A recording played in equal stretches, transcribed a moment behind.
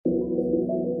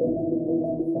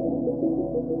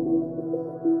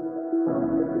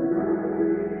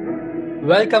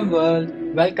Welcome, world.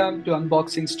 Welcome to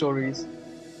Unboxing Stories.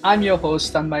 I'm your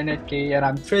host, Tanmay K, and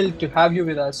I'm thrilled to have you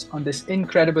with us on this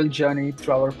incredible journey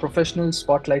through our professional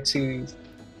spotlight series.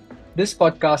 This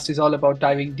podcast is all about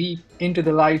diving deep into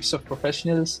the lives of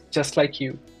professionals just like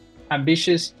you,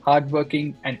 ambitious,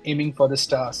 hardworking, and aiming for the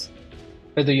stars.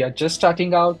 Whether you're just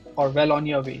starting out or well on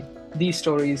your way, these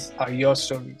stories are your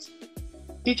stories.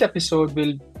 Each episode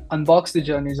will unbox the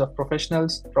journeys of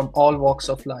professionals from all walks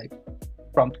of life,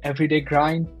 from everyday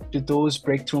grind to those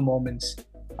breakthrough moments.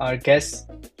 Our guests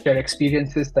share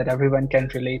experiences that everyone can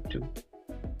relate to.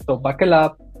 So buckle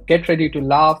up, get ready to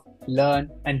laugh,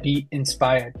 learn, and be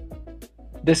inspired.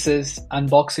 This is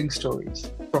Unboxing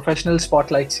Stories, professional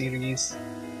spotlight series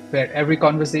where every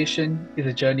conversation is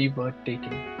a journey worth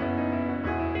taking.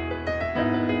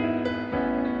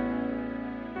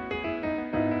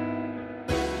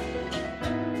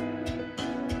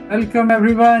 Welcome,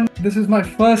 everyone. This is my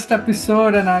first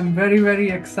episode, and I'm very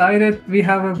excited. We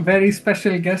have a very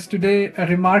special guest today, a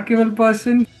remarkable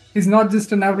person. He's not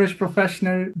just an average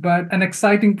professional, but an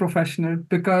exciting professional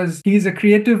because he's a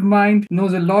creative mind,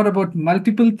 knows a lot about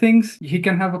multiple things. He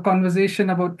can have a conversation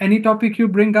about any topic you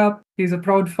bring up. He's a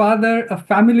proud father, a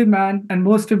family man, and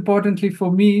most importantly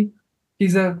for me,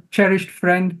 he's a cherished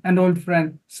friend and old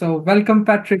friend. So welcome,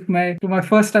 Patrick May, to my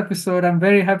first episode. I'm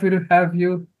very happy to have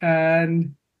you,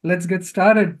 and let's get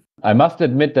started. I must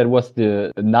admit that was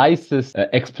the nicest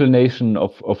explanation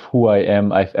of who I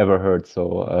am I've ever heard.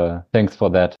 So thanks for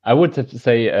that. I would have to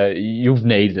say you've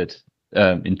nailed it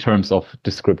in terms of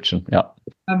description. Yeah,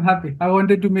 I'm happy. I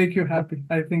wanted to make you happy.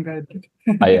 I think I did.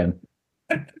 I am.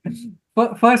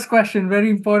 First question,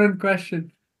 very important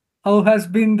question. How has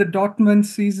been the Dortmund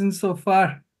season so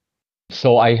far?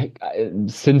 So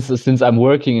since I'm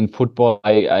working in football,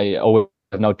 I always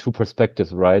have now two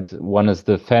perspectives, right? One is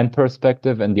the fan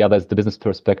perspective and the other is the business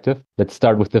perspective. Let's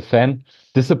start with the fan.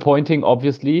 Disappointing,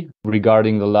 obviously,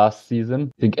 regarding the last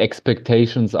season. I think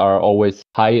expectations are always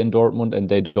high in Dortmund and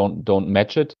they don't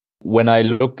match it. When I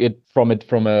look at from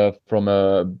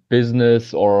a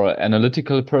business or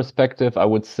analytical perspective, I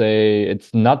would say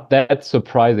it's not that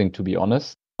surprising, to be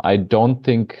honest. I don't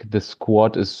think the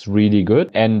squad is really good.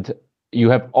 And you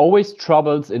have always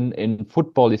troubles in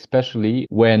football, especially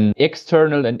when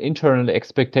external and internal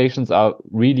expectations are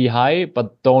really high,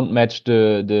 but don't match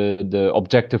the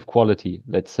objective quality,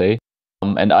 let's say.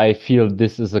 And I feel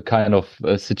this is a kind of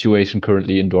a situation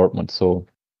currently in Dortmund. So,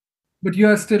 but you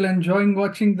are still enjoying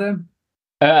watching them?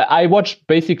 I watch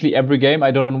basically every game.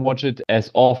 I don't watch it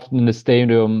as often in the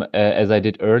stadium as I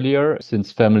did earlier,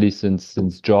 since family, since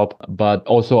job. But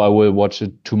also, I will watch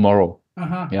it tomorrow.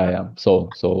 Yeah. So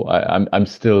I'm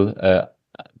still.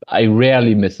 I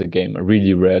rarely miss a game. I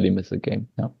really rarely miss a game.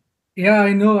 Yeah. Yeah,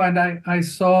 I know, and I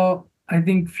saw. I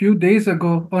think few days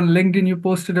ago on LinkedIn, you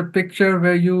posted a picture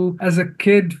where you, as a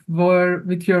kid, were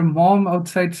with your mom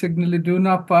outside Signal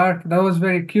Iduna Park. That was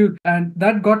very cute. And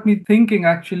that got me thinking,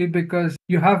 actually, because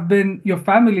you have been, your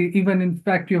family, even in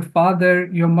fact, your father,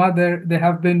 your mother, they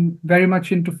have been very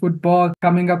much into football,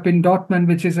 coming up in Dortmund,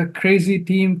 which is a crazy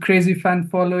team, crazy fan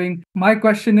following. My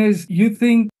question is, you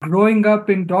think growing up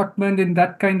in Dortmund in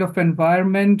that kind of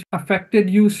environment affected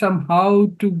you somehow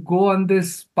to go on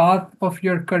this path of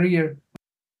your career?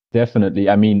 Definitely.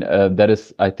 I mean, that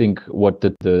is, I think, what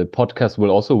the podcast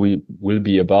will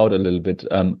be about a little bit.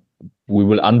 We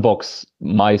will unbox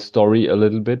my story a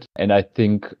little bit. And I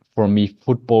think for me,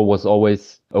 football was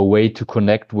always a way to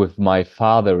connect with my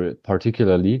father,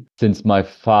 particularly since my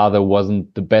father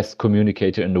wasn't the best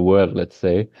communicator in the world, let's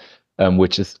say,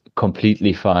 which is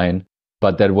completely fine.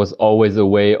 But that was always a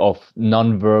way of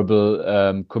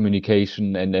non-verbal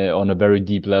communication and on a very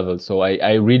deep level. So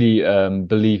I really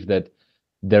believe that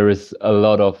there is a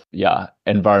lot of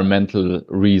environmental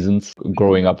reasons,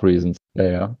 growing up reasons.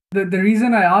 Yeah. The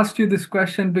reason I asked you this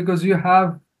question because you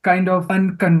have kind of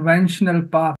unconventional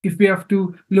path. If we have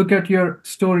to look at your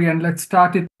story, and let's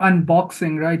start it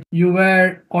unboxing, right? You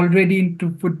were already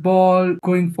into football,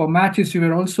 going for matches. You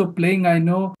were also playing, I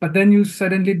know, but then you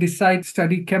suddenly decide to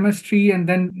study chemistry, and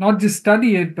then not just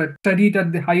study it, but study it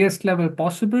at the highest level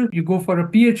possible. You go for a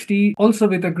PhD, also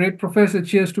with a great professor.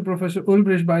 Cheers to Professor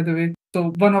Ulbrich, by the way.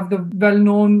 So one of the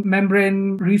well-known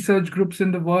membrane research groups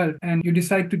in the world, and you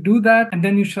decide to do that, and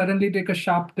then you suddenly take a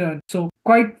sharp turn. So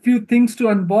quite few things to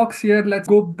unbox here. Let's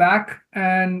go back,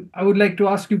 and I would like to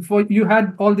ask you, for you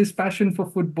had all this passion for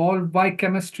football, why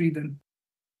chemistry then?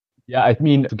 Yeah, I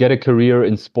mean, to get a career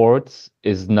in sports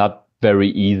is not very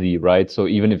easy, right? So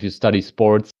even if you study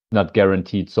sports, not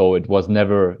guaranteed. So it was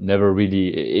never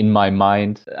really in my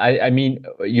mind. I mean,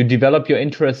 you develop your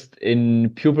interest in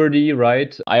puberty,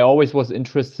 right? I always was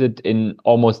interested in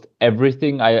almost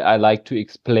everything. I like to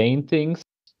explain things.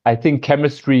 I think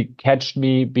chemistry catched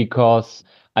me because,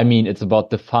 I mean, it's about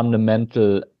the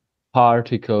fundamental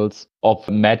particles of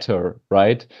matter,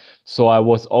 right? So I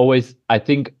was always, I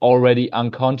think, already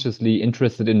unconsciously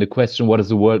interested in the question, what is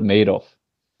the world made of?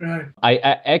 Right.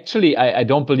 I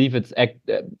don't believe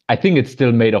I think it's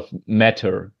still made of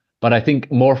matter, but I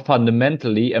think more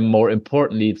fundamentally and more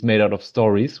importantly, it's made out of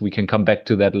stories. We can come back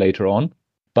to that later on.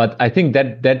 But I think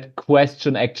that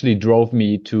question actually drove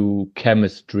me to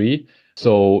chemistry.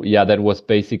 So yeah, that was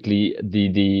basically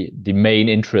the main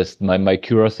interest, my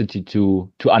curiosity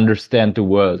to understand the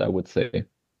world, I would say.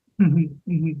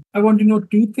 I want to know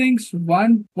two things.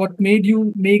 One, what made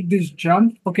you make this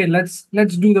jump? Okay, let's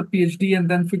do the PhD and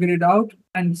then figure it out.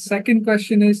 And second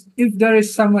question is, if there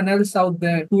is someone else out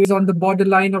there who is on the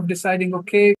borderline of deciding,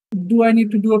 okay, do I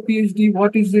need to do a PhD?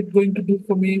 What is it going to do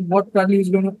for me? What value is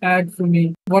going to add for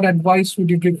me? What advice would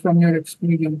you give from your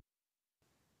experience?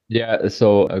 Yeah,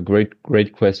 so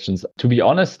great questions. To be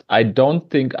honest, I don't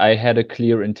think I had a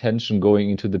clear intention going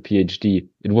into the PhD.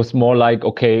 It was more like,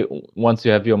 okay, once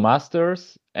you have your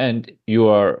master's and you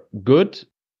are good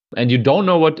and you don't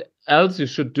know what else you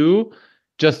should do,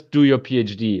 just do your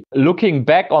PhD. Looking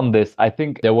back on this, I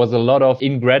think there was a lot of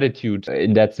ingratitude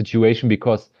in that situation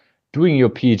because doing your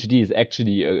PhD is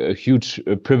actually a huge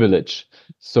privilege.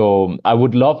 So I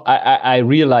would love. I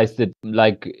realized it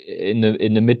like in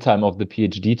the midtime of the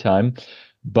PhD time,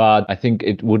 but I think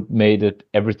it would made it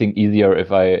everything easier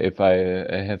if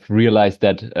I have realized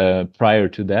that prior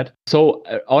to that. So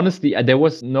honestly, there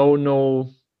was no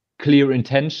clear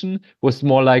intention. It was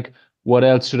more like, what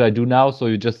else should I do now? So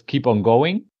you just keep on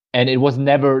going, and it was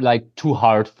never like too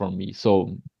hard for me.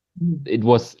 So it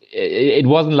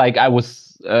wasn't like I was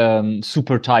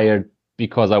super tired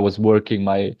because I was working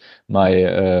my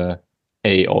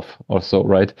A off or so,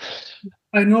 right?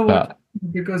 I know Uh, what,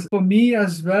 because for me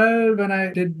as well, when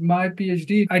I did my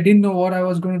PhD, I didn't know what I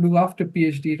was going to do after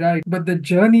PhD, right? But the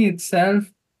journey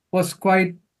itself was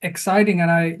quite exciting.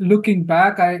 And looking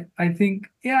back, I think,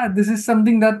 yeah, this is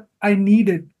something that I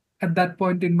needed at that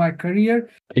point in my career.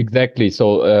 Exactly.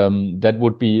 So that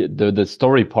would be the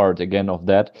story part again of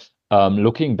that.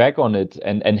 Looking back on it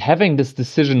and having this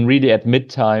decision really at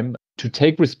midtime to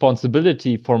take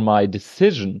responsibility for my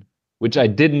decision, which I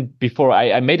didn't before.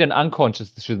 I made an unconscious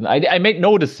decision. I made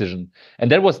no decision, and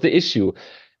that was the issue.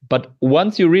 But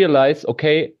once you realize,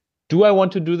 okay, do I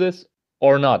want to do this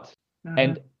or not?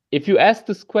 And if you ask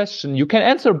this question, you can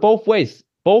answer both ways.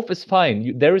 Both is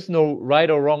fine. There is no right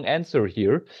or wrong answer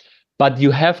here, but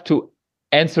you have to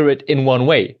answer it in one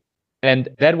way. And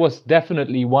that was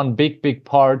definitely one big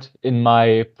part in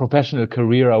my professional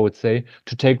career, I would say,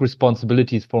 to take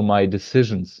responsibilities for my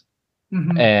decisions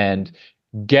and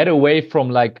get away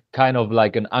from like kind of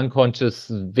like an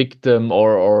unconscious victim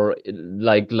or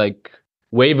like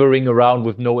wavering around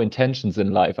with no intentions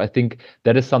in life. I think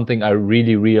that is something I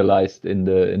really realized in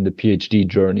the PhD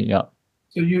journey. Yeah.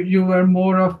 So you were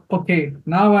more of, okay,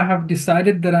 now I have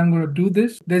decided that I'm going to do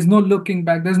this. There's no looking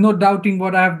back. There's no doubting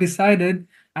what I have decided.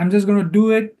 I'm just going to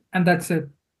do it, and that's it.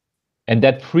 And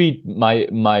that freed my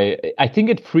I think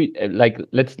it freed like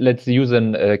let's use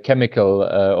an chemical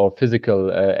or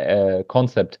physical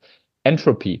concept,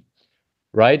 entropy,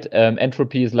 right?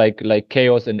 Entropy is like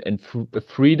chaos and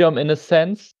freedom in a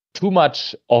sense. Too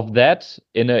much of that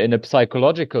in a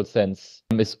psychological sense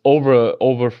is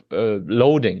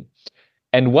overloading.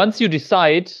 And once you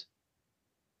decide,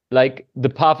 like the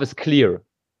path is clear,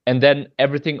 and then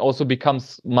everything also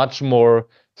becomes much more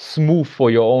smooth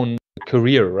for your own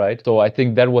career, right? So I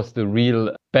think that was the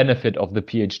real benefit of the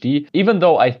PhD, even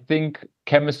though I think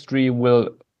chemistry will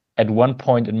at one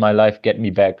point in my life get me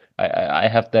back. I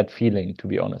have that feeling, to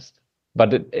be honest,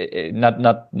 but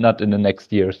not in the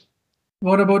next years.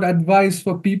 What about advice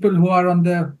for people who are on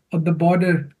the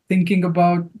border thinking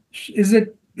about, is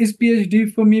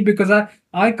PhD for me? Because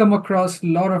I come across a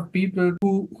lot of people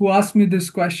who ask me this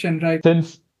question, right?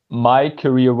 Since my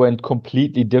career went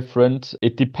completely different,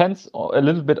 it depends a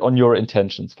little bit on your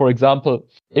intentions. For example,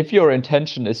 if your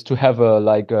intention is to have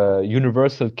a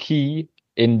universal key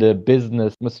in the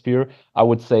business atmosphere, I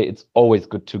would say it's always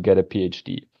good to get a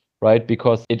PhD, right?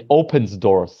 Because it opens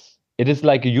doors. It is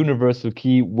like a universal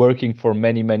key working for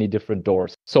many different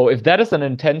doors. So if that is an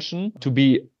intention to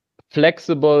be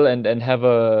flexible and have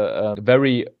a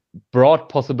very broad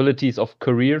possibilities of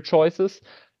career choices,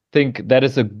 think that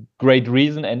is a great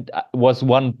reason and was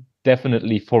one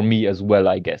definitely for me as well,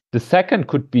 I guess. The second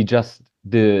could be just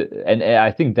and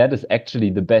I think that is actually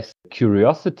the best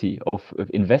curiosity of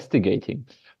investigating,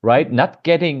 right? Not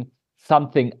getting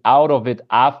something out of it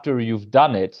after you've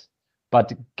done it,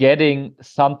 but getting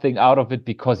something out of it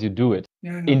because you do it,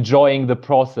 Yeah. enjoying the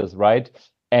process, right?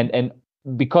 And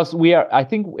because we are, I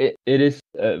think it is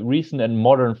a recent and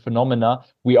modern phenomena.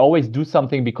 We always do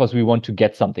something because we want to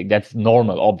get something. That's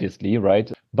normal, obviously,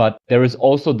 right? But there is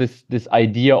also this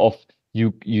idea of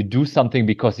you do something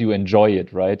because you enjoy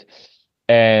it, right?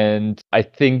 And I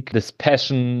think this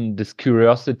passion, this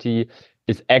curiosity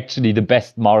is actually the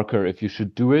best marker if you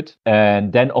should do it.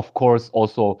 And then, of course,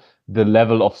 also the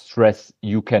level of stress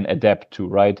you can adapt to,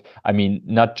 right? I mean,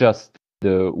 not just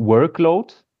the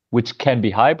workload, which can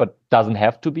be high, but doesn't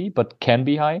have to be, but can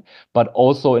be high, but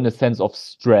also in a sense of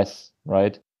stress,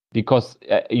 right? Because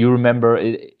you remember,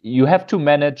 you have to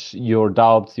manage your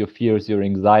doubts, your fears, your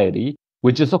anxiety,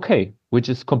 which is okay, which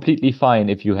is completely fine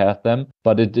if you have them,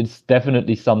 but it is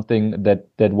definitely something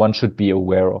that one should be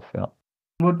aware of. Yeah.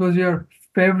 What was your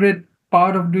favorite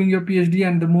part of doing your PhD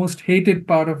and the most hated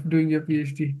part of doing your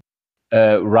PhD?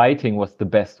 Writing was the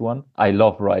best one. I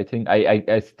love writing.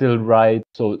 I still write.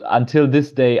 So until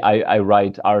this day, I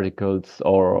write articles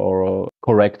or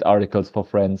correct articles for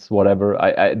friends, whatever.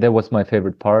 That was my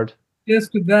favorite part. Yes,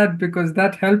 to that, because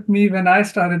that helped me when I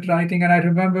started writing. And I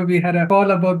remember we had a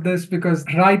call about this because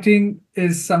writing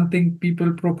is something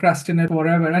people procrastinate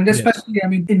forever. And Yes. especially, I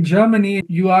mean, in Germany,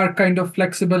 you are kind of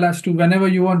flexible as to whenever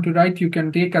you want to write, you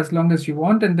can take as long as you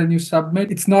want and then you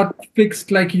submit. It's not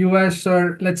fixed like US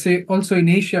or let's say also in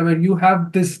Asia where you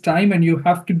have this time and you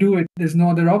have to do it. There's no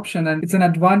other option. And it's an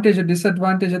advantage, a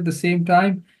disadvantage at the same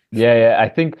time. Yeah. I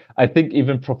think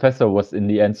even Professor was in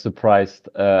the end surprised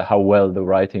how well the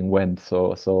writing went.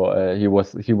 So he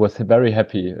was very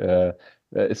happy.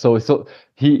 So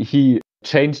he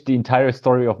changed the entire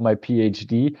story of my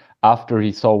PhD after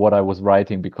he saw what I was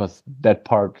writing because that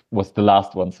part was the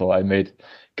last one. So I made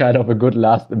kind of a good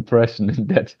last impression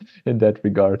in that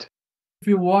regard. If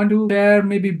you want to share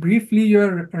maybe briefly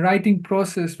your writing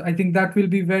process, I think that will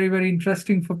be very, very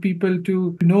interesting for people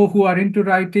to know who are into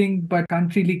writing but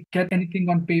can't really get anything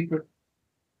on paper.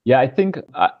 Yeah, I think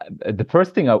the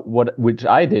first thing which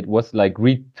I did was like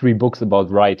read 3 books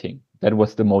about writing. That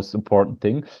was the most important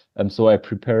thing. So I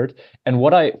prepared, and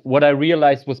what I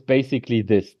realized was basically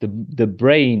this: the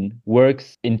brain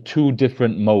works in 2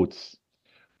 different modes.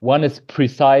 One is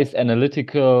precise,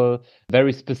 analytical,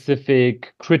 very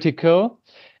specific, critical,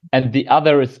 and the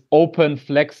other is open,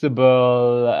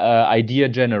 flexible, idea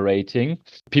generating.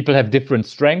 People have different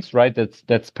strengths, right?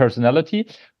 That's personality.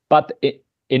 But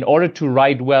in order to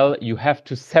write well, you have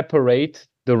to separate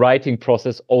the writing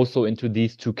process also into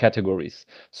these 2 categories.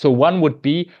 So one would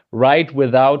be write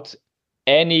without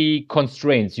any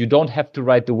constraints. You don't have to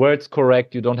write the words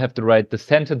correct. You don't have to write the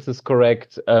sentences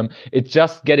correct. It's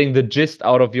just getting the gist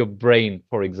out of your brain,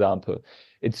 for example.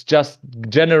 It's just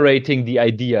generating the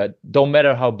idea, don't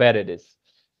matter how bad it is.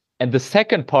 And the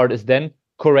second part is then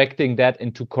correcting that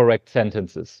into correct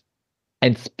sentences.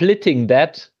 And splitting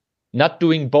that, not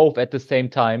doing both at the same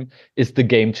time, is the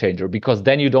game changer because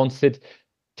then you don't sit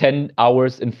 10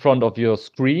 hours in front of your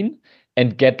screen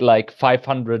and get like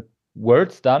 500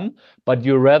 words done, but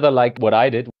you rather like what I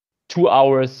did, 2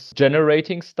 hours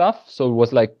generating stuff. So it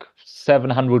was like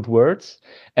 700 words,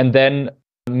 and then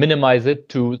minimize it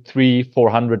to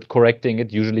 300-400 correcting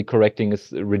it. Usually correcting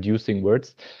is reducing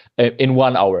words in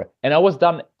 1 hour. And I was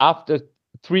done after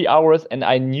 3 hours, and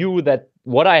I knew that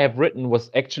what I have written was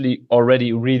actually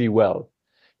already really well.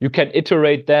 You can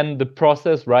iterate then the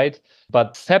process, right?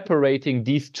 But separating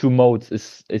these 2 modes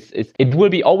is it will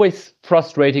be always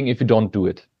frustrating if you don't do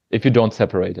it, if you don't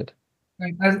separate it.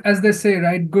 Right. As they say,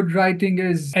 right? Good writing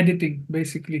is editing,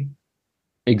 basically.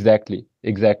 Exactly.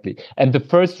 And the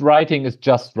first writing is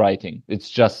just writing. It's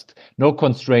just no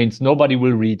constraints. Nobody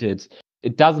will read it.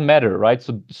 It doesn't matter, right?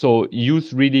 So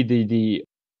use really the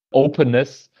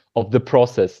openness of the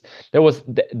process.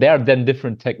 There are then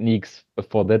different techniques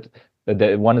for that.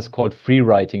 The one is called free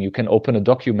writing. You can open a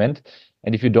document,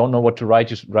 and if you don't know what to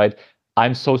write, you should write,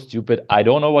 "I'm so stupid. I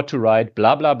don't know what to write.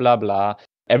 Blah blah blah blah.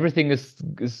 Everything is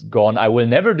gone. I will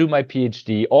never do my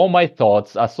PhD. All my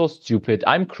thoughts are so stupid.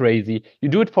 I'm crazy." You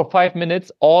do it for 5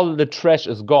 minutes, all the trash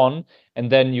is gone, and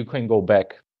then you can go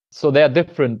back. So there are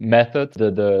different methods.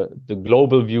 The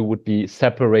global view would be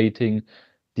separating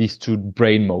these 2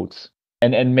 brain modes.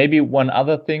 And maybe one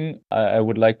other thing I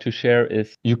would like to share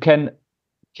is you can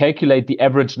calculate the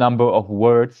average number of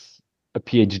words a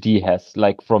PhD has,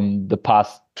 like from the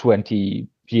past 20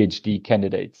 PhD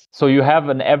candidates. So you have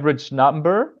an average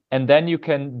number, and then you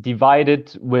can divide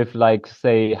it with, like,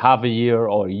 say, half a year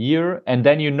or a year, and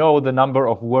then you know the number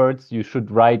of words you should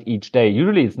write each day.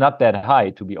 Usually it's not that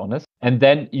high, to be honest. And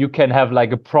then you can have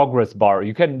like a progress bar.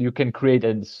 You can create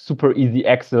a super easy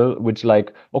Excel, which,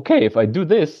 like, okay, if I do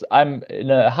this, I'm in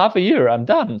a half a year, I'm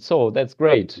done. So that's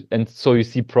great. And so you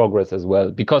see progress as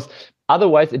well, because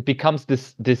otherwise it becomes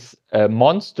this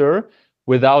monster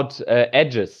without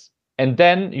edges. And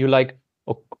then you're like,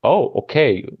 oh,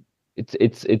 okay,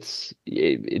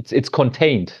 it's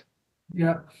contained.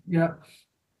 Yeah, yeah.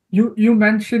 You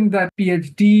mentioned that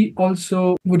PhD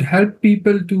also would help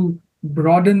people to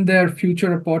broaden their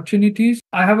future opportunities.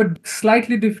 I have a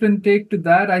slightly different take to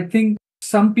that. I think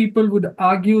some people would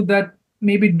argue that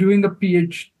maybe doing a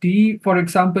PhD, for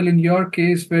example, in your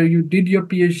case, where you did your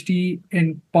PhD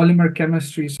in polymer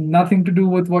chemistry, so nothing to do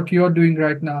with what you're doing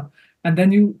right now. And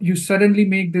then you suddenly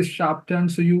make this sharp turn.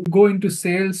 So you go into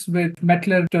sales with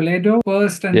Mettler Toledo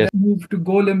first, and Yes. then move to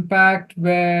Goal Impact,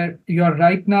 where you're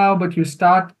right now, but you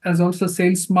start as also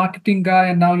sales marketing guy,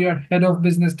 and now you're head of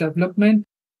business development.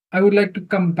 I would like to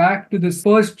come back to this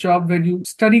first job where you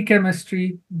study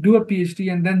chemistry, do a PhD,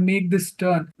 and then make this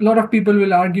turn. A lot of people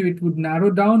will argue it would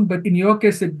narrow down, but in your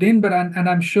case, it didn't. And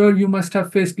I'm sure you must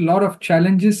have faced a lot of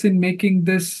challenges in making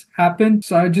this happen.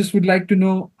 So I just would like to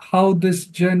know how this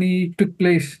journey took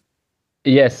place.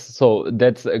 Yes, so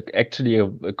that's actually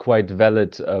a quite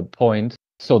valid point.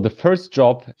 So to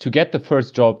get the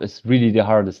first job is really the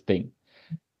hardest thing.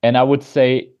 And I would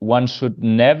say one should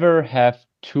never have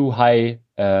too high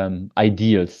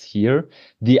ideals here.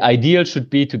 The ideal should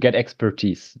be to get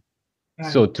expertise.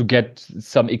 So to get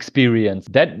some experience.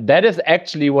 That is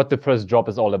actually what the first job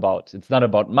is all about. It's not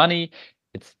about money.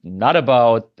 It's not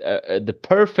about the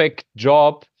perfect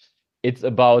job. It's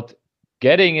about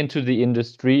getting into the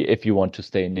industry if you want to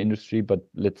stay in the industry, but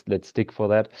let's stick for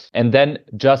that. And then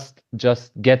just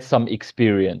get some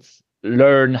experience.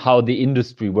 Learn how the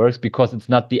industry works, because it's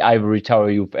not the ivory tower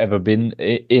you've ever been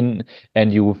in,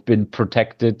 and you've been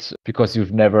protected because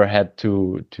you've never had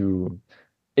to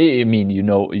I mean, you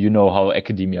know how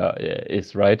academia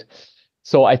is, right?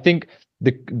 So I think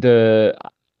the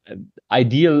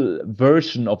ideal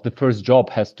version of the first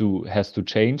job has to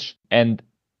change, and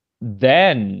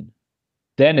then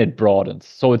it broadens.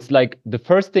 So it's like the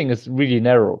first thing is really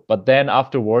narrow, but then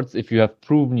afterwards, if you have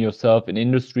proven yourself in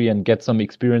industry and get some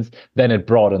experience, then it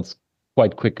broadens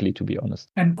quite quickly, to be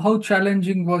honest. And how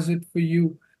challenging was it for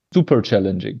you? Super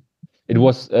challenging. It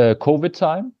was COVID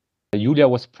time. Julia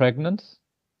was pregnant.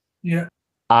 Yeah.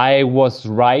 I was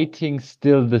writing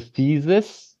still the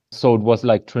thesis. So it was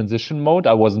like transition mode.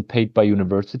 I wasn't paid by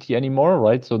university anymore,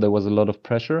 right? So there was a lot of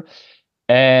pressure.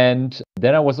 And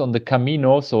then I was on the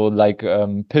Camino, so like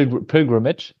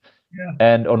pilgrimage. Yeah.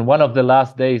 And on one of the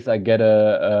last days,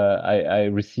 I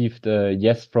received a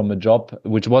yes from a job,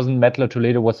 which wasn't Mettler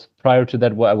Toledo, was prior to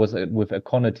that, where I was with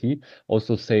Econity,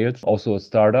 also sales, also a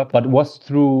startup, but was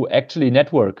through actually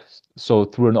network. So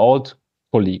through an old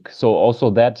colleague. So also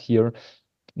that here,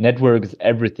 network is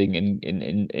everything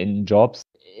in jobs.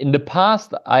 In the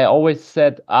past, I always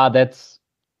said, I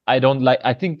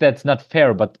think that's not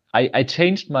fair, but I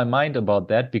changed my mind about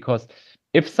that, because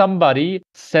if somebody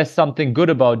says something good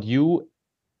about you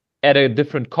at a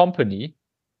different company,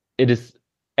 it is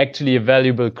actually a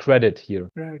valuable credit here.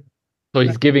 Right. So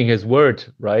he's giving his word,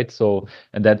 right? So,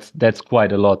 and that's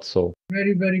quite a lot. So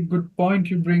very, very good point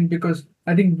you bring, because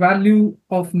I think value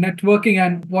of networking,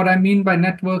 and what I mean by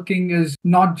networking is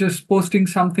not just posting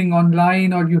something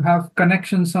online or you have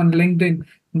connections on LinkedIn.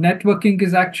 Networking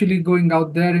is actually going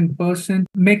out there in person,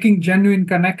 making genuine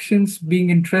connections, being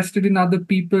interested in other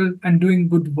people, and doing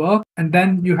good work. And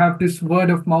then you have this word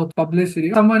of mouth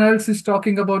publicity. Someone else is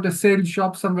talking about a sales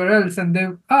job somewhere else, and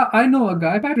I know a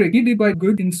guy, Patrick, he did quite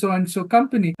good in so and so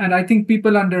company. And I think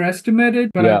people underestimate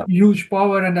it, but yeah, huge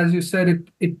power. And as you said,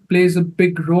 it plays a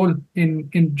big role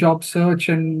in job search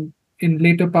and in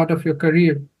later part of your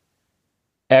career.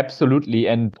 absolutely.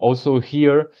 And also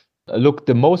here, look,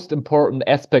 the most important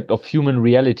aspect of human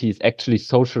reality is actually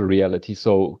social reality.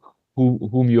 So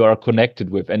whom you are connected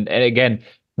with. And again,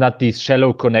 not these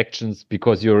shallow connections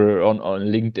because you're on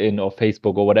LinkedIn or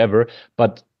Facebook or whatever,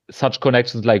 but such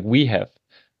connections like we have.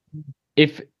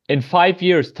 If in 5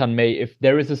 years, Tanmay, if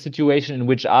there is a situation in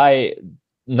which I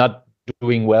not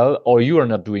doing well or you are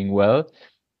not doing well,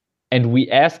 and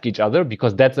we ask each other,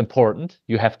 because that's important,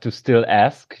 you have to still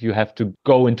ask, you have to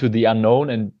go into the unknown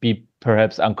and be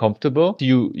perhaps uncomfortable.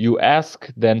 You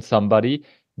ask then somebody,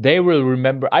 they will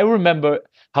remember. I remember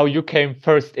how you came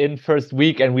first in first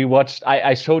week, and we watched.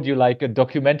 I showed you like a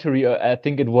documentary. I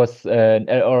think it was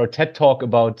or a TED talk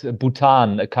about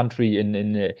Bhutan, a country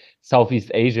in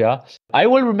Southeast Asia. I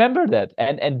will remember that,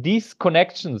 and these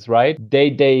connections, right?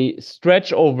 They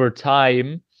stretch over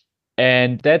time,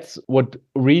 and that's what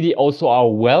really also our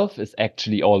wealth is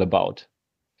actually all about,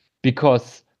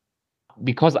 because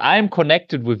I'm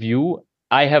connected with you,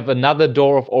 I have another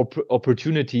door of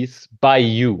opportunities by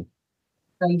you.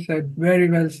 Well said. Very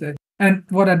well said. And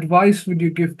what advice would you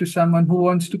give to someone who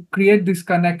wants to create these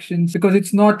connections? Because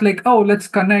it's not like, oh, let's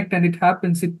connect and it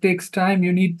happens. It takes time.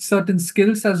 You need certain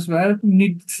skills as well. You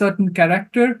need certain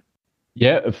character.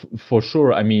 Yeah, for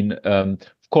sure. I mean, of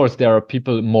course, there are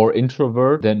people more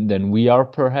introvert than we are,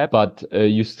 perhaps, but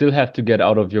you still have to get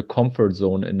out of your comfort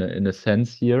zone in a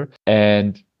sense here.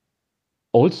 And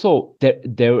also,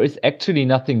 there is actually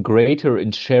nothing greater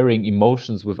in sharing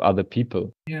emotions with other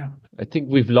people. Yeah. I think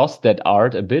we've lost that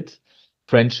art a bit.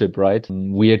 Friendship, right?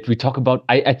 We talk about.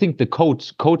 I think the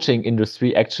coaching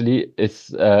industry actually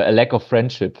is a lack of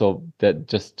friendship. So that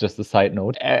just a side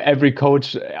note. Every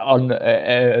coach on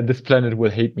this planet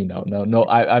will hate me now. No,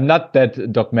 I'm not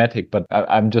that dogmatic, but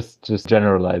I'm just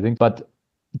generalizing. But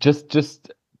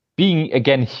just being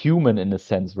again human in a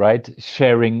sense, right?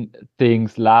 Sharing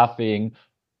things, laughing,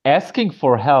 asking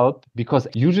for help, because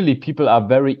usually people are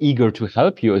very eager to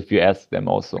help you if you ask them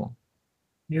also.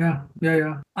 Yeah.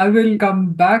 I will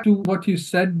come back to what you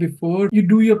said before. You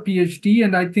do your PhD,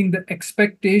 and I think the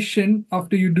expectation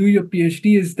after you do your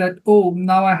PhD is that, oh,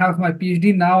 now I have my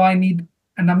PhD, now I need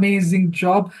an amazing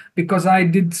job because I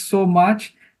did so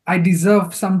much. I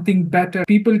deserve something better.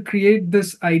 People create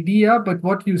this idea, but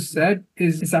what you said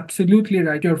is absolutely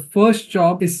right. Your first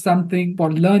job is something for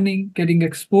learning, getting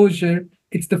exposure.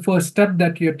 It's the first step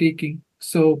that you're taking.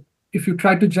 So if you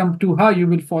try to jump too high, you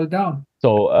will fall down.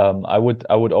 So I would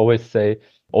always say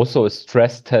also a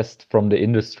stress test from the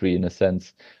industry in a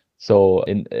sense. So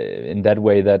in that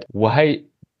way, that why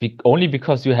only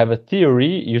because you have a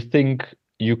theory you think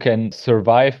you can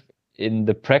survive in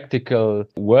the practical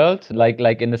world,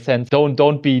 like in a sense,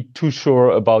 don't be too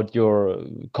sure about your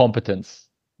competence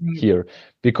here,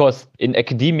 because in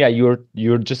academia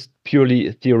you're just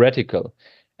purely theoretical.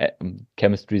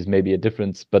 Chemistry is maybe a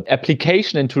difference, but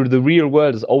application into the real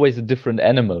world is always a different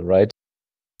animal, right?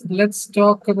 Let's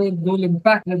talk about goal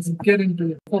impact. Let's get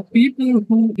into it. For people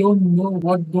who don't know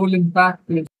what goal impact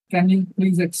is, can you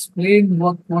please explain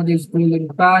what is goal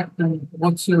impact and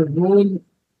what's your role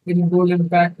in goal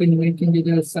impact in making it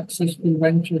a successful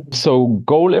venture? So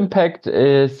goal impact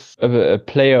is a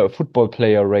football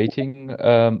player rating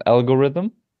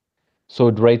algorithm. So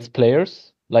it rates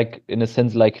players, like in a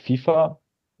sense like FIFA,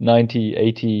 90,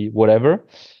 80, whatever.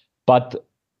 But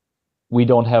we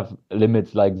don't have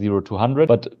limits like 0 to 100,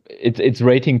 but it's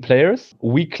rating players.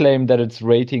 We claim that it's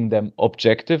rating them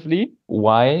objectively.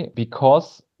 Why?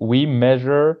 Because we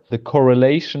measure the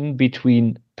correlation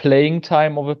between playing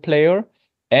time of a player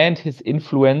and his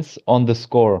influence on the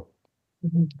score.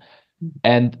 Mhm.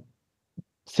 And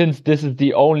since this is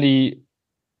the only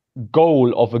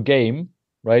goal of a game,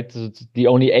 right? So the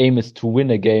only aim is to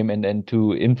win a game and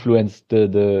to influence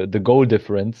the goal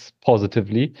difference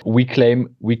positively. We claim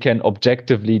we can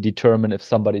objectively determine if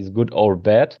somebody is good or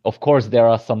bad. Of course, there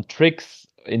are some tricks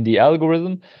in the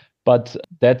algorithm, but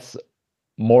that's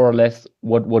more or less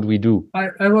what we do.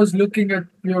 I was looking at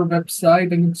your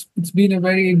website and it's been a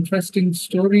very interesting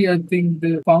story. I think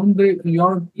the founder,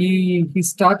 he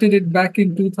started it back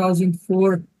in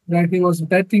 2004, where he was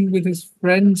betting with his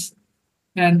friends,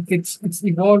 and it's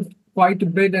evolved quite a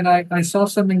bit. And I saw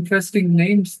some interesting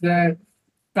names there.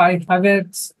 Kai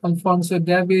Havertz, Alfonso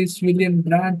Davies, William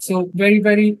Brandt. So very,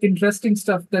 very interesting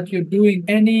stuff that you're doing.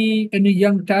 Any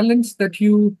young talents that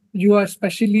you are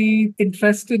especially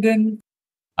interested in?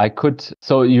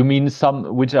 So you mean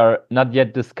some which are not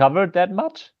yet discovered that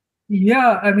much?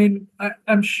 Yeah, I mean,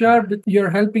 I'm sure that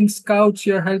you're helping scouts,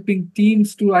 you're helping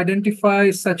teams to identify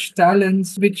such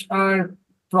talents which are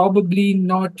probably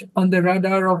not on the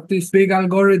radar of these big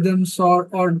algorithms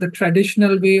or the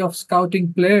traditional way of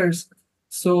scouting players.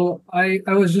 So I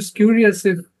was just curious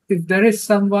if there is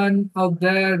someone out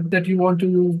there that you want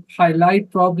to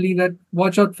highlight, probably that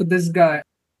watch out for this guy.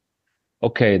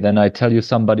 Okay, then I tell you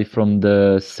somebody from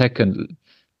the second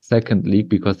league,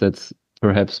 because that's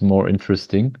perhaps more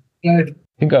interesting. Right.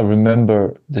 I think I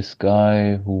remember this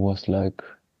guy who was like,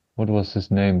 what was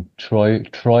his name? Troy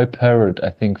Parrott,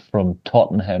 I think, from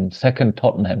Tottenham, second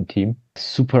Tottenham team.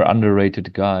 Super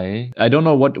underrated guy. I don't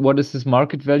know what is his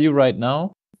market value right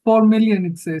now. 4 million,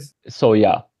 it says. So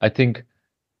yeah, I think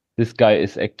this guy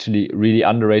is actually really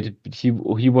underrated. But he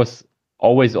was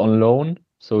always on loan.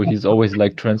 So he's always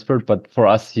like transferred, but for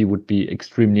us, he would be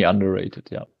extremely underrated.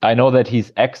 Yeah. I know that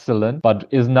he's excellent, but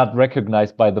is not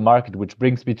recognized by the market, which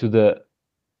brings me to the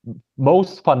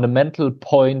most fundamental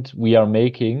point we are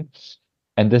making.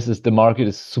 And this is the market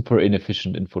is super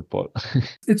inefficient in football.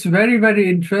 It's very, very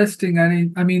interesting.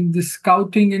 I mean, the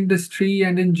scouting industry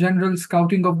and in general,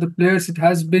 scouting of the players, it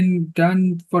has been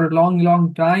done for a long,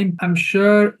 long time. I'm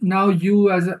sure now you,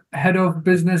 as a head of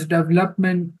business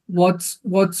development,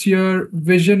 what's your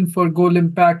vision for Goal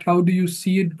Impact? How do you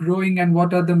see it growing, and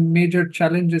what are the major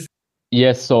challenges?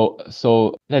 Yes,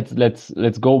 so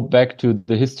let's go back to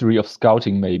the history of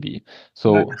scouting maybe. Right.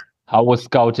 So how was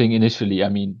scouting initially? I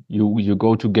mean, you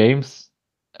go to games,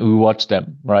 we watch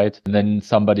them, right? And then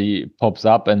somebody pops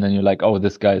up and then you're like, "Oh,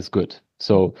 this guy is good."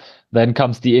 So then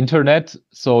comes the internet,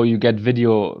 so you get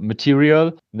video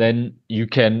material, then you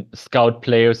can scout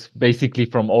players basically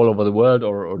from all over the world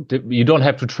or you don't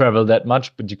have to travel that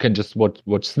much, but you can just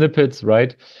watch snippets,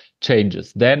 right?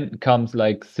 Changes. Then comes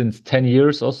like since 10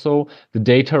 years or so, the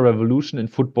data revolution in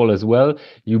football as well.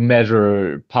 You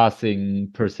measure passing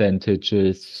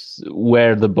percentages,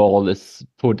 where the ball is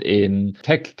put in,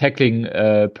 tackling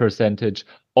percentage,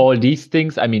 all these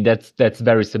things. I mean, that's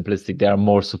very simplistic. There are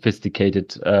more sophisticated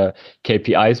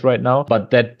KPIs right now,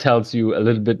 but that tells you a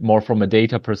little bit more from a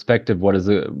data perspective what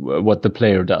the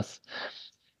player does.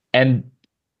 And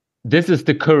this is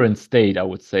the current state, I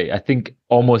would say. I think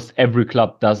almost every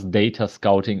club does data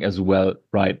scouting as well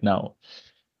right now.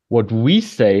 What we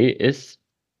say is,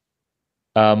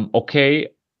 okay,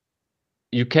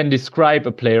 you can describe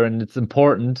a player, and it's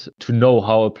important to know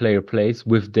how a player plays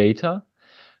with data,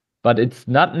 but it's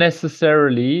not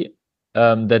necessarily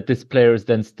that this player is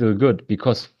then still good,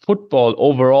 because football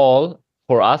overall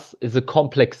for us is a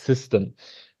complex system,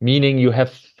 meaning you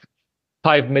have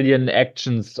 5 million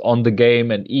actions on the game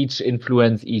and each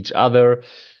influence each other.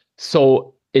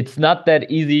 So it's not that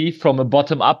easy from a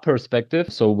bottom up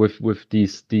perspective. So with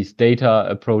these data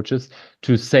approaches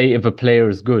to say if a player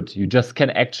is good, you just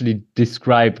can actually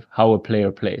describe how a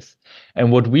player plays.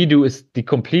 And what we do is the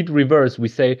complete reverse. We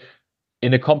say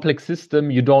in a complex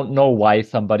system, you don't know why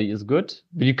somebody is good,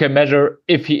 but you can measure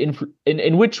if he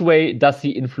in which way does he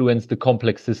influence the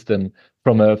complex system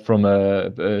from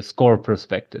a score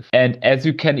perspective. And as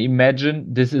you can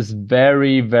imagine, this is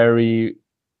very, very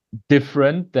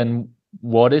different than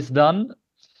what is done.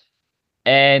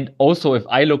 And also, if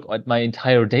I look at my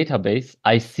entire database,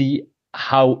 I see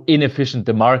how inefficient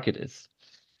the market is.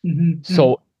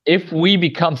 So if we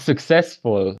become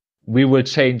successful, we will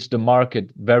change the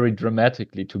market very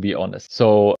dramatically, to be honest.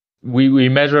 So we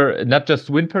measure not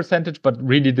just win percentage, but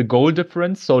really the goal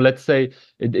difference. So let's say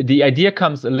the idea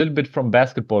comes a little bit from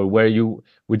basketball,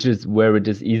 which is where it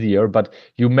is easier, but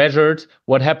you measured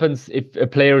what happens if a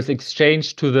player is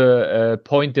exchanged to the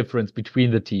point difference between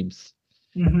the teams.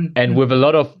 And with a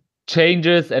lot of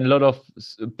changes and a lot of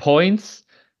points,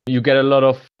 you get a lot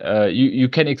of you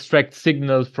can extract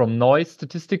signal from noise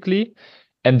statistically,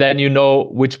 and then you know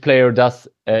which player does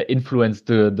influence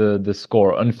the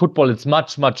score. On football, it's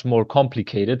much more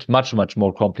complicated, much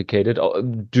more complicated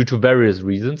due to various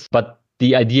reasons, but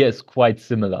the idea is quite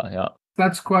similar. Yeah.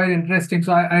 That's quite interesting.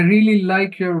 So I really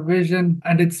like your vision,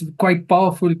 and it's quite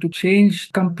powerful to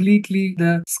change completely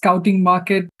the scouting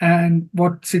market and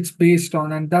what it's based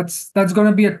on. And that's going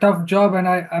to be a tough job. And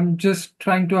I'm just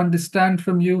trying to understand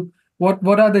from you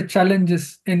what are the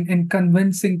challenges in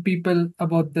convincing people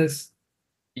about this.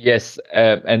 Yes,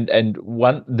 and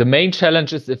one the main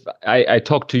challenge is if I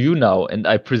talk to you now and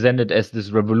I present it as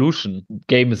this revolution,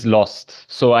 game is lost.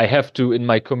 So I have to in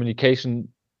my communication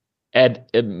add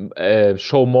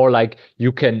show more like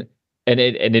you can, and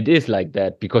it is like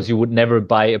that, because you would never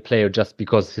buy a player just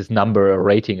because his number or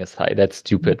rating is high. That's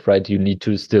stupid, right? You need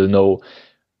to still know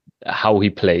how he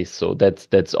plays. So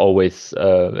that's always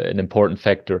an important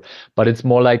factor. But it's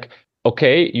more like,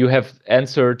 okay, you have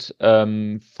answered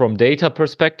from data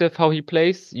perspective how he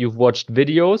plays. You've watched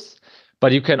videos,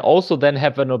 but you can also then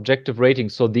have an objective rating.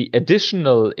 So the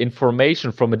additional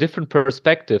information from a different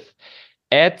perspective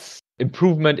adds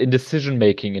improvement in decision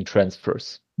making in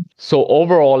transfers. So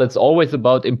overall, it's always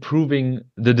about improving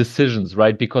the decisions,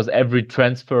 right? Because every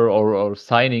transfer or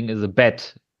signing is a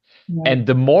bet. And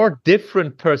the more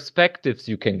different perspectives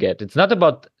you can get, it's not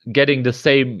about getting the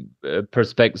same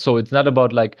perspective. So it's not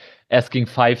about like asking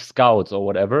 5 scouts or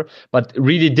whatever, but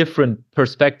really different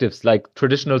perspectives like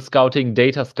traditional scouting,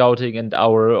 data scouting, and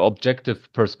our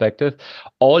objective perspective.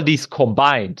 All these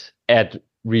combined add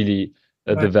really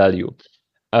the value.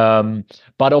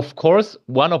 But of course,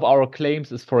 one of our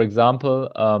claims is, for example,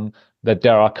 that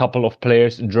there are a couple of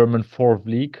players in German fourth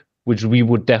league which we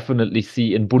would definitely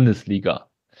see in Bundesliga.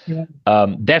 Yeah.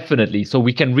 Definitely. So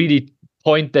we can really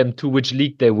point them to which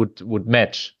league they would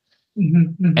match.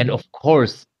 And Hmm. of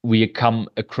course, we come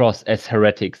across as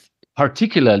heretics,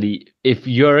 particularly if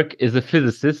Jörg is a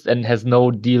physicist and has no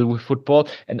deal with football,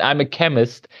 and I'm a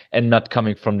chemist and not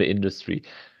coming from the industry.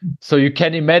 So you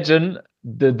can imagine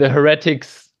the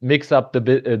heretics mix up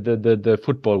the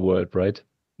football world, right?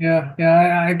 Yeah,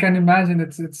 yeah, I can imagine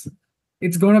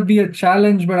it's going to be a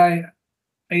challenge, but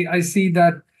I see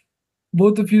that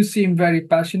both of you seem very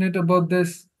passionate about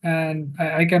this, and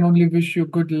I can only wish you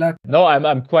good luck. No,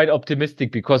 I'm quite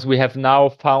optimistic because we have now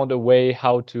found a way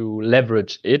how to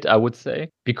leverage it, I would say.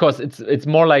 Because it's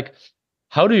more like,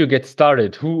 how do you get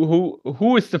started?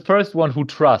 Who is the first one who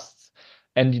trusts?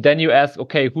 And then you ask,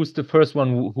 okay, who's the first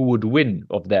one who would win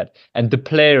of that? And the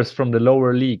players from the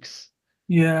lower leagues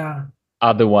Yeah.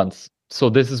 are the ones. So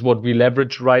this is what we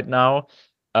leverage right now.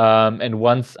 And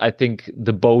once I think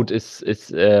the boat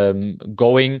is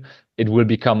going, it will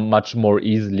become much more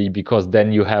easily because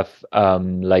then you have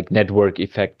like network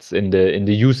effects in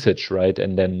the usage, right?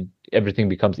 And then everything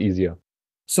becomes easier.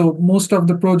 So most of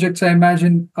the projects I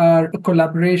imagine are a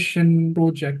collaboration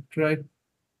project, right?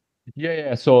 Yeah,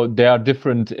 yeah. So there are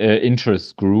different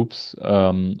interest groups.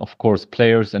 Of course,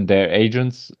 players and their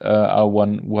agents are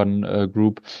one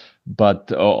group,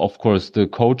 but of course the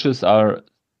coaches are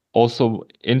also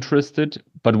interested.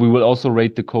 But we will also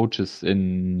rate the coaches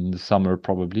in the summer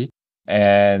probably,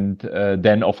 and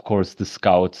then of course the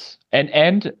scouts. And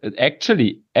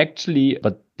actually,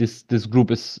 but this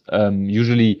group is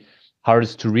usually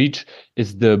hardest to reach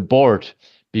is the board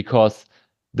because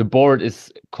the board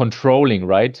is controlling,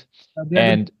 right? They're the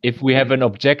And if we have an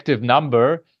objective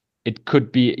number, it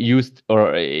could be used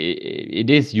or it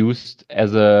is used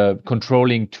as a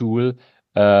controlling tool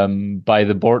by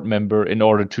the board member in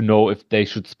order to know if they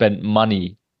should spend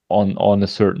money on a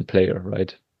certain player,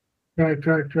 right? right,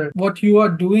 right, right. What you are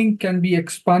doing can be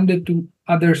expanded to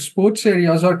other sports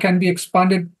areas or can be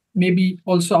expanded maybe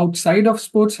also outside of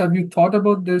sports. Have you thought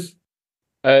about this?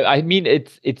 I mean,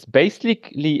 it's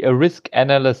basically a risk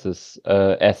analysis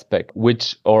aspect,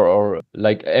 which or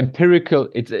like empirical.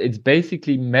 It's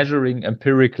basically measuring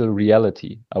empirical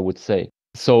reality, I would say.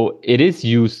 So it is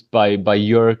used by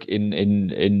Jörg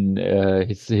in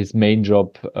his main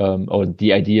job, or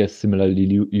the idea is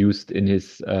similarly used in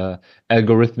his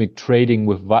algorithmic trading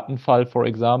with Vattenfall, for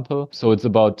example. So it's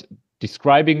about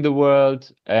describing the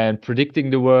world and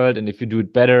predicting the world, and if you do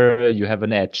it better, you have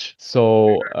an edge.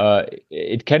 So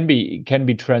it can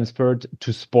be transferred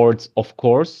to sports, of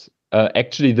course.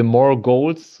 Actually, the more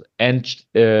goals and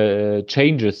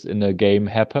changes in a game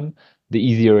happen, the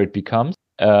easier it becomes.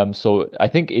 So I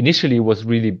think initially it was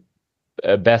really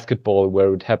basketball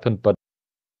where it happened, but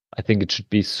I think it should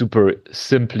be super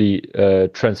simply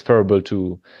transferable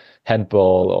to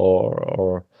handball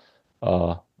or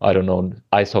I don't know,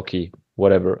 ice hockey,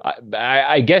 whatever.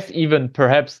 I guess even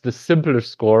perhaps the simpler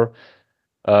score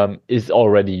is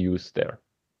already used there.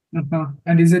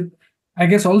 And is it, I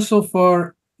guess, also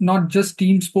for not just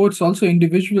team sports, also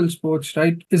individual sports,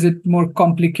 right? Is it more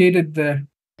complicated there?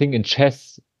 I think in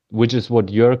chess, which is what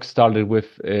Jörg started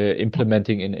with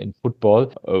implementing in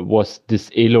football, was this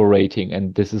ELO rating,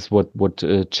 and this is what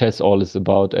chess all is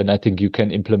about. And I think you can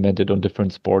implement it on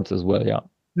different sports as well. Yeah.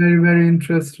 Very, very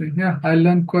interesting. Yeah, I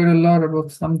learned quite a lot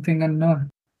about something unknown.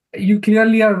 You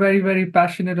clearly are very, very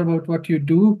passionate about what you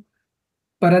do,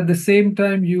 but at the same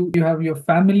time, you have your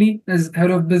family as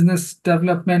head of business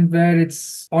development, where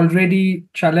it's already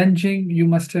challenging. You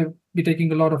must have be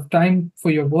taking a lot of time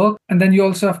for your work, and then you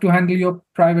also have to handle your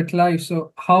private life.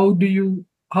 So how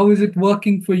is it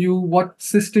working for you? What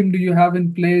system do you have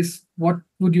in place? What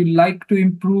would you like to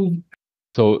improve?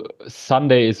 So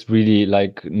Sunday is really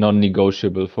like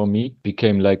non-negotiable for me.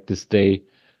 Became like this day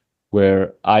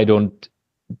where I don't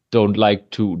like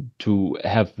to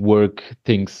have work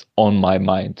things on my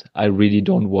mind. I really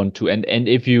don't want to. And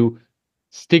if you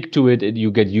stick to it,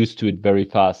 you get used to it very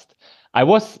fast. I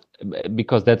was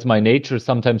because that's my nature,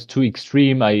 sometimes too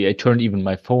extreme. I turn even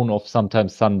my phone off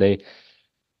sometimes Sunday.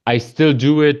 I still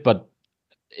do it, but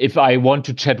if I want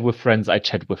to chat with friends, I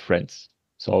chat with friends.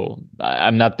 So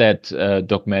I'm not that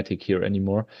dogmatic here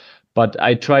anymore. But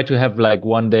I try to have like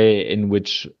one day in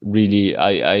which really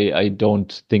I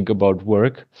don't think about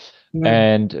work, Right.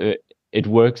 and it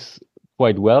works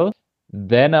quite well.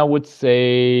 Then I would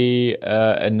say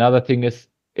another thing is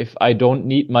if I don't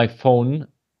need my phone,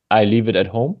 I leave it at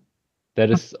home.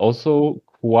 That is also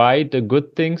quite a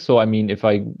good thing. So I mean, if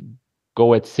I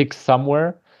go at 6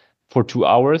 somewhere for 2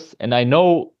 hours, and I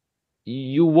know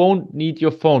you won't need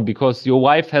your phone because your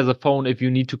wife has a phone if you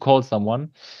need to call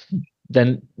someone.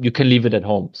 then you can leave it at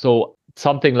home. So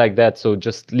something like that. So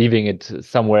just leaving it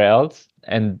somewhere else.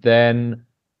 And then,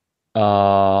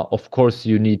 of course,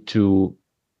 you need to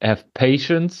have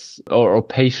patience or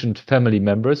patient family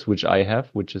members, which I have,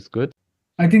 which is good.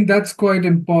 I think that's quite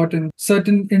important.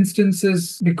 Certain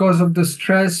instances, because of the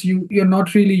stress, you're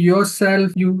not really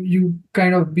yourself. You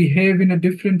kind of behave in a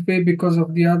different way because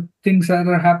of the other things that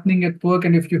are happening at work.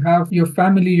 And if you have your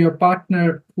family, your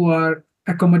partner who are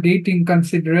accommodating,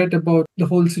 considerate about the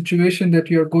whole situation that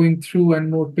you're going through,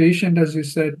 and more patient, as you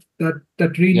said, that Yeah.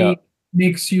 really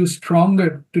makes you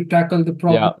stronger to tackle the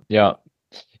problem. Yeah. Yeah.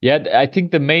 Yeah, I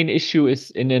think the main issue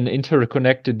is in an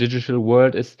interconnected digital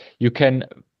world is you can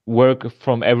work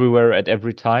from everywhere at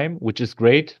every time, which is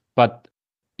great, but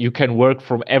you can work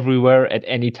from everywhere at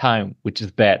any time, which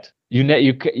is bad.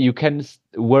 You can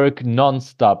work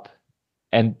nonstop,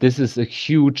 and this is a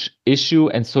huge issue,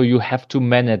 and so you have to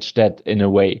manage that in a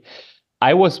way.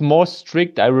 I was more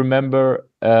strict. I remember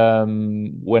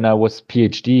when I was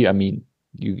PhD. I mean,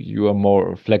 you are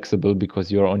more flexible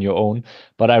because you're on your own.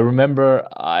 But I remember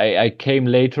I came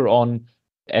later on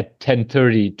at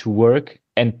 10:30 to work,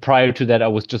 and prior to that, I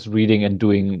was just reading and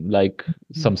doing like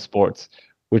some sports,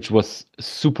 which was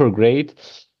super great.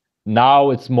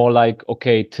 Now it's more like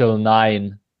okay, till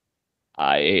 9.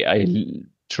 I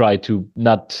try to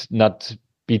not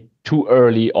be too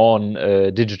early on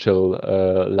digital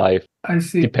life. I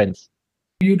see. Depends.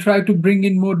 You try to bring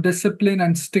in more discipline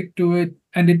and stick to it,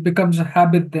 and it becomes a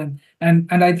habit then. And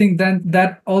I think then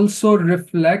that also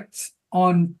reflects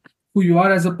on who you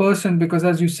are as a person, because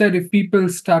as you said, if people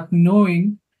start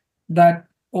knowing that,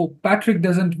 oh, Patrick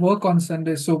doesn't work on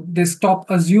Sunday, so they stop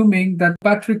assuming that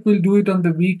Patrick will do it on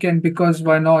the weekend, because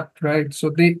why not, right?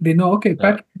 So they know, okay, Yeah.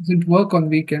 Patrick doesn't work on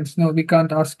weekends, no, we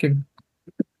can't ask him.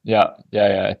 Yeah.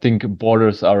 I think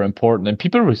borders are important, and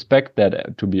people respect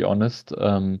that. To be honest,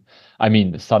 I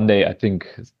mean, Sunday. I think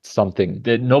something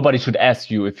that nobody should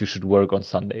ask you if you should work on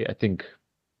Sunday. I think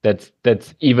that's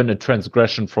even a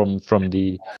transgression from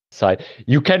the side.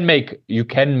 You can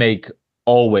make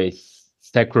always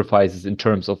sacrifices in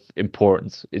terms of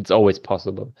importance. It's always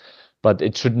possible, but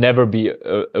it should never be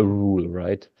a rule,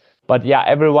 right? But yeah,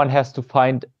 everyone has to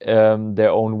find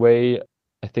their own way.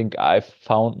 I think I've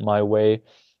found my way.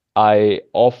 I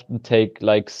often take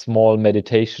like small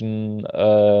meditation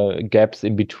gaps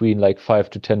in between, like 5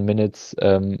 to 10 minutes,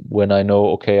 when I know,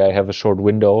 okay, I have a short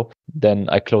window, then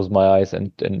I close my eyes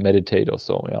and meditate or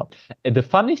so. Yeah. And the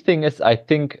funny thing is, I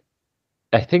think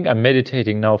I'm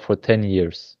meditating now for 10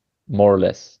 years, more or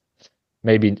less.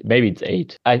 Maybe it's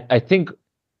 8. I think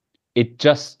it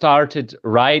just started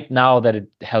right now that it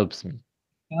helps me.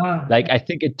 Ah, Like I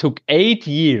think it took 8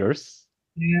 years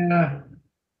yeah,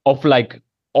 of like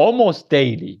almost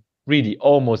daily, really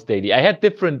almost daily. I had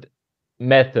different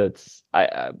methods,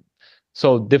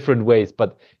 so different ways,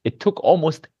 but it took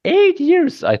almost 8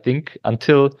 years, I think,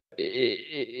 until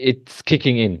it's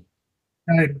kicking in.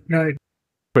 right, right.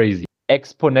 Crazy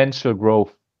exponential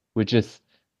growth, which is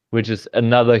which is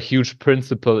another huge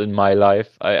principle in my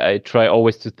life. I try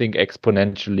always to think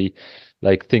exponentially,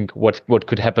 like think what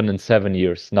could happen in 7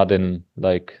 years, not in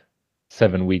like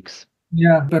 7 weeks.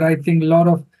 Yeah, but I think a lot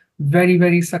of very,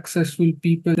 very successful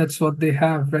people, that's what they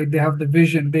have, right? They have the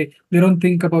vision. They don't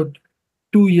think about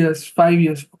 2 years, 5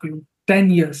 years, okay, 10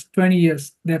 years, 20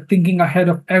 years. They're thinking ahead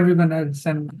of everyone else.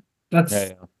 And Yeah, that's,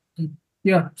 yeah.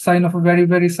 yeah, sign of a very,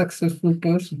 very successful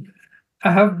person.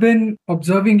 I have been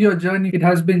observing your journey. It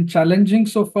has been challenging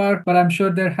so far, but I'm sure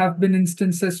there have been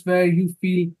instances where you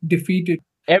feel defeated.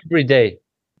 Every day,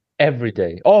 every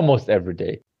day, almost every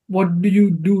day. What do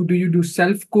you do? Do you do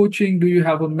self coaching? Do you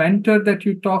have a mentor that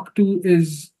you talk to?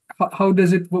 Is how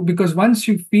does it work? Because once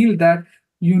you feel that,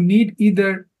 you need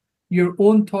either your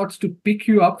own thoughts to pick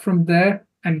you up from there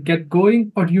and get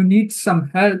going, or you need some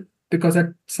help, because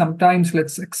at sometimes,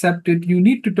 let's accept it, you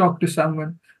need to talk to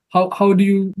someone. How do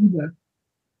you do that?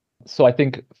 So I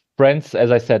think friends,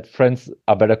 as I said, friends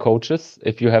are better coaches.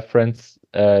 If you have friends,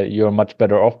 you're much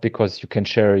better off because you can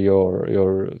share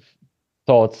your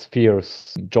thoughts,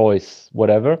 fears, joys,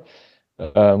 whatever,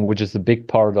 which is a big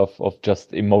part of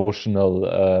just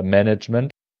emotional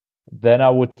management. Then I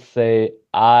would say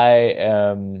I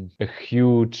am a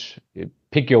huge,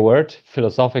 pick your word,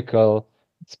 philosophical,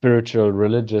 spiritual,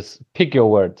 religious, pick your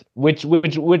word,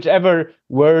 whichever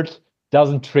word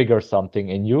doesn't trigger something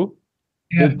in you.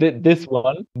 Yeah, This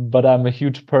one, but I'm a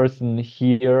huge person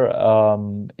here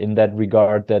in that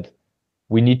regard that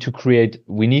we need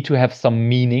to have some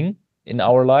meaning in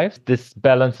our lives. This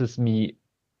balances me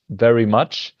very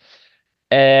much.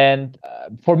 And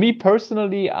for me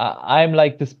personally, I'm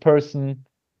like this person.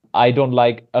 I don't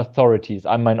like authorities.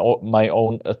 I'm my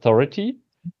own authority.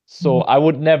 So Mhm. I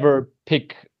would never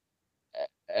pick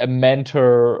a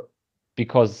mentor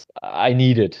because I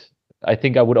need it. I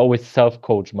think I would always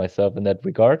self-coach myself in that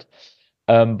regard.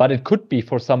 But it could be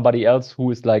for somebody else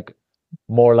who is like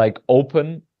more like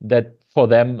open, that for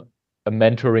them a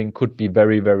mentoring could be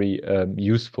very, very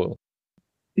useful.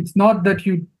 It's not that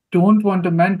you don't want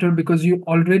a mentor because you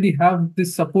already have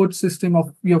this support system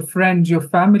of your friends, your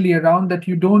family around, that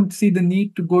you don't see the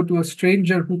need to go to a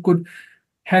stranger who could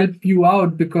help you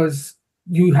out, because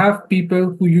you have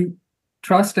people who you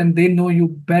trust and they know you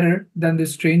better than the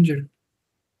stranger.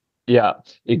 Yeah,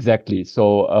 exactly.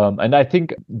 So, and I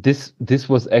think this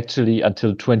was actually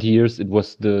until 20 years, it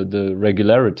was the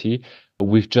regularity.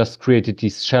 We've just created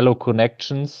these shallow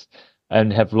connections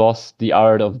and have lost the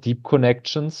art of deep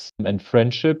connections and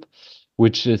friendship,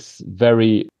 which is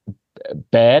very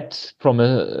bad from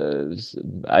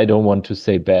I don't want to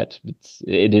say bad.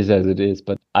 It is as it is,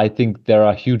 but I think there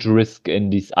are huge risks in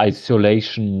this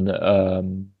isolation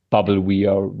bubble we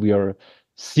are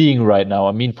seeing right now.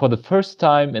 I mean, for the first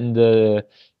time in the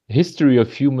history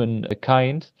of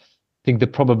humankind, I think the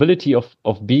probability of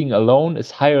being alone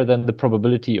is higher than the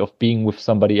probability of being with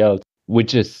somebody else,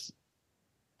 which is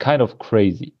kind of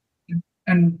crazy.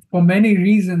 And for many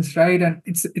reasons, right? And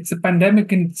it's a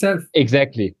pandemic in itself.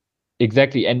 Exactly.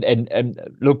 Exactly. And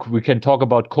look, we can talk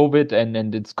about COVID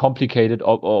and it's complicated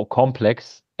or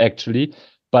complex actually,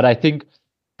 but I think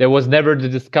there was never the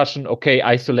discussion, okay,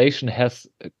 isolation has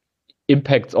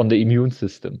impacts on the immune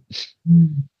system.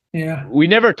 Mm. Yeah. We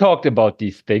never talked about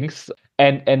these things.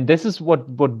 And this is what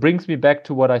brings me back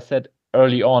to what I said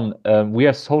early on. We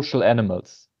are social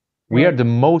animals. We are Right. the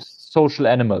most social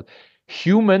animal.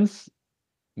 Humans,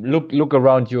 look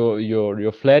around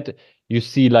your flat, you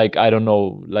see, like, I don't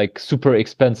know, like super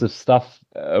expensive stuff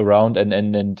around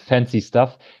and fancy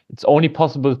stuff. It's only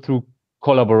possible through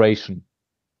collaboration,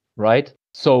 right?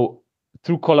 So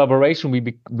through collaboration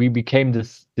we became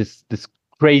this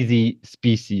crazy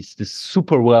species, this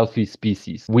super wealthy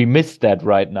species. We miss that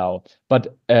right now.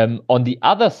 But on the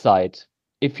other side,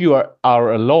 if you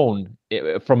are alone,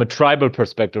 from a tribal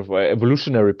perspective or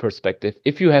evolutionary perspective,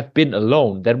 if you have been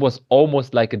alone, that was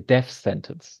almost like a death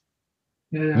sentence.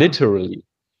 Yeah. Literally.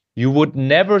 You would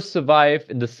never survive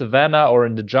in the savannah or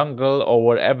in the jungle or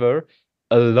whatever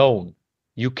alone.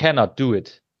 You cannot do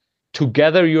it.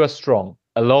 Together you are strong.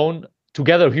 Alone,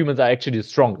 together humans are actually the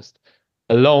strongest.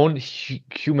 Alone,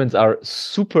 humans are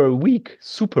super weak,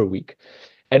 super weak.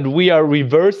 And we are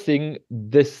reversing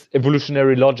this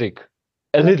evolutionary logic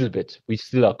a Yeah. little bit. We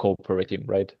still are cooperating,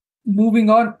 right? Moving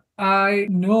on, I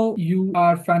know you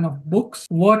are a fan of books.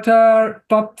 What are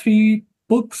top three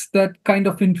books that kind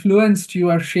of influenced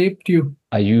you or shaped you?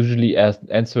 I usually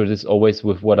answer this always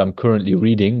with what I'm currently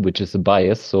reading, which is a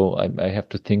bias. So I have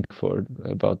to think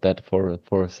about that for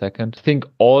a second. I think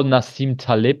all Nassim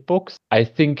Taleb books. I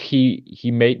think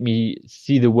he made me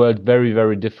see the world very,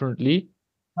 very differently.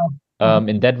 Oh, mhm.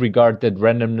 In that regard, that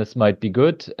randomness might be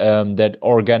good, that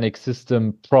organic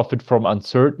system profit from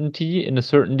uncertainty in a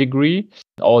certain degree,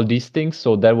 all these things.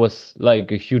 So that was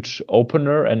like a huge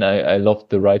opener, and I loved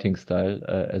the writing style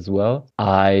as well.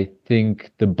 I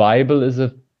think the Bible is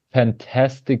a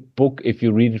fantastic book if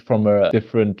you read it from a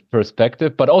different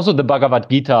perspective, but also the Bhagavad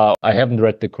Gita. I haven't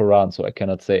read the Quran, so I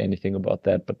cannot say anything about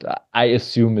that, but I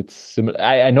assume it's similar.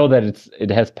 I know that it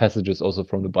has passages also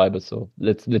from the Bible, so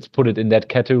let's put it in that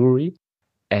category.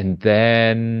 And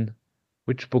then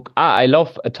which book? I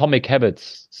love Atomic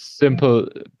Habits. Simple,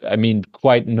 I mean,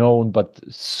 quite known, but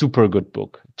super good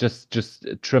book. Just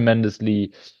a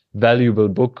tremendously valuable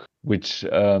book, which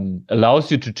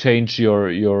allows you to change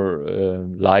your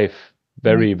life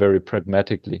Yeah. very, very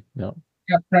pragmatically. Yeah.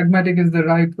 Yeah, pragmatic is the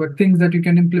right word. Things that you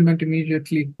can implement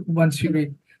immediately once you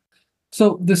read.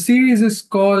 So the series is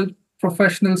called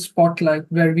Professional Spotlight,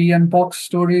 where we unbox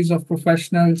stories of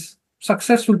professionals,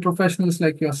 successful professionals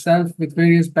like yourself with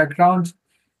various backgrounds,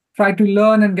 try to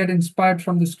learn and get inspired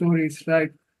from the stories,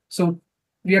 right? So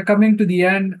we are coming to the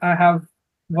end. I have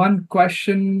one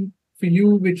question for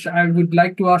you, which I would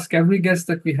like to ask every guest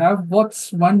that we have.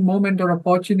 What's one moment or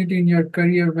opportunity in your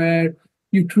career where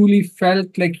you truly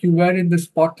felt like you were in the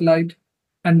spotlight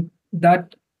and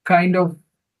that kind of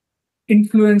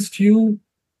influenced you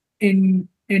in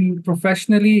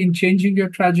professionally in changing your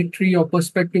trajectory or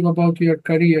perspective about your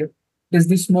career? Does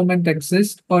this moment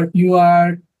exist, or you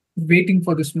are waiting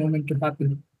for this moment to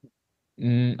happen?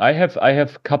 I have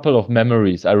a couple of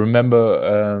memories. I remember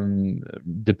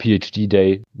the PhD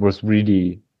day was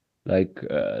really like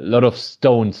a lot of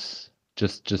stones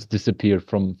just disappeared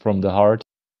from the heart.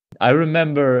 I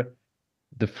remember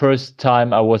the first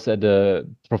time I was at a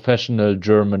professional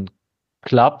German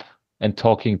club and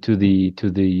talking to the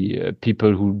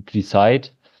people who decide.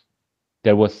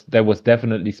 That was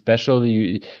definitely special.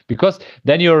 Because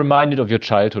then you're reminded of your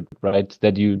childhood, right?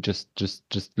 That you just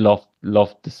love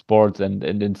the sports, and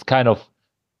it's kind of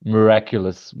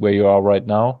miraculous where you are right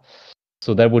now.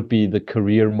 So that would be the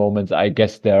career moments. I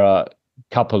guess there are a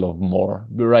couple of more,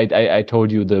 right? I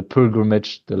told you the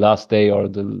pilgrimage, the last day, or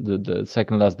the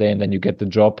second last day, and then you get the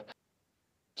job.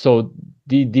 So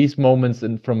these moments,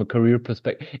 and from a career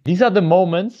perspective, these are the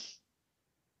moments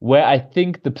where I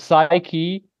think the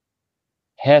psyche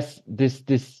has this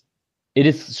it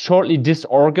is shortly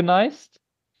disorganized,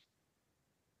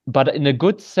 but in a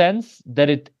good sense, that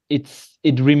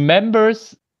it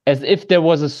remembers as if there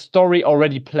was a story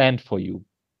already planned for you.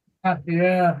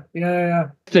 Yeah.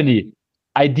 Destiny,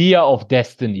 idea of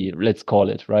destiny, let's call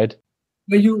it, right?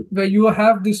 Where you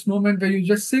have this moment where you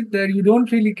just sit there, you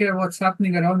don't really care what's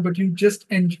happening around, but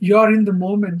you're in the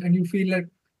moment and you feel like,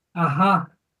 aha,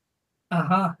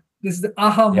 aha. This is the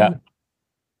aha Yeah, moment.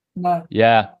 Uh,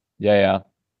 yeah.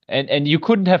 And you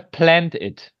couldn't have planned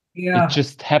it. It yeah,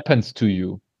 just happens to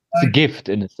you. It's a right, gift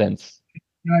in a sense.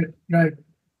 right.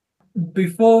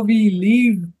 Before we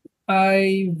leave,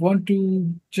 I want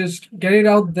to just get it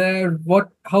out there.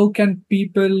 How can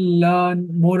people learn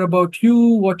more about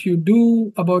you, what you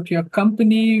do, about your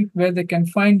company, where they can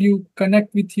find you,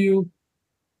 connect with you?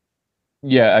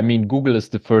 Yeah, I mean, Google is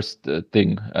the first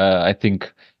thing. I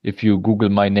think if you Google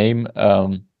my name,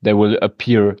 there will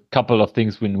appear a couple of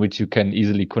things in which you can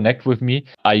easily connect with me.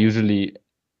 I usually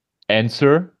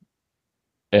answer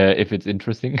if it's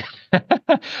interesting.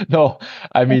 No,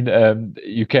 I mean,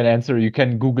 you can answer. You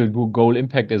can Google Goal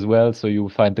Impact as well, so you will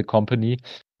find the company.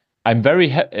 I'm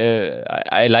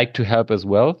I like to help as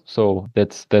well, so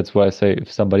that's why I say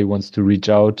if somebody wants to reach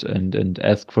out and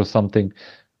ask for something,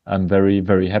 I'm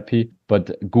very happy.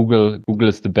 But Google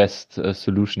is the best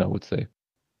solution, I would say.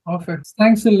 Perfect.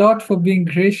 Thanks a lot for being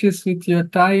gracious with your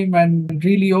time and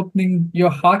really opening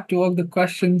your heart to all the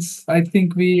questions. I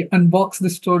think we unboxed the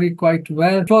story quite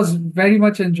well. It was very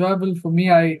much enjoyable for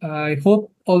me. I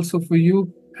hope also for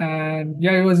you. And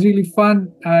yeah, it was really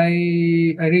fun.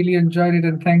 I really enjoyed it,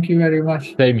 and thank you very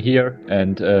much. Same here,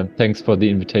 and thanks for the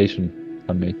invitation,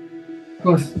 Hanmei. Of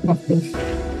course, of course.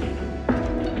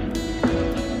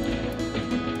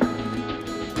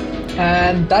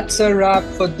 And that's a wrap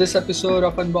for this episode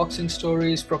of Unboxing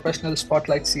Stories Professional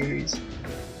Spotlight Series.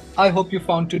 I hope you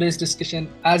found today's discussion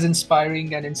as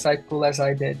inspiring and insightful as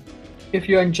I did. If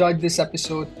you enjoyed this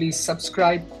episode, please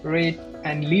subscribe, rate,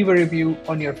 and leave a review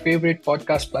on your favorite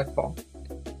podcast platform.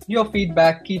 Your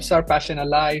feedback keeps our passion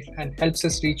alive and helps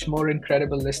us reach more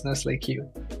incredible listeners like you.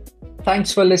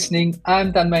 Thanks for listening.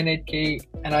 I'm Tanmay K,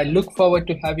 and I look forward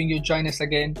to having you join us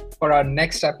again for our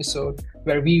next episode,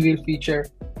 where we will feature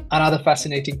another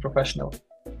fascinating professional.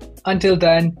 Until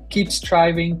then, keep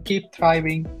striving, keep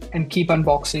thriving, and keep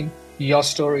unboxing your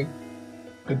story.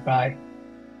 Goodbye.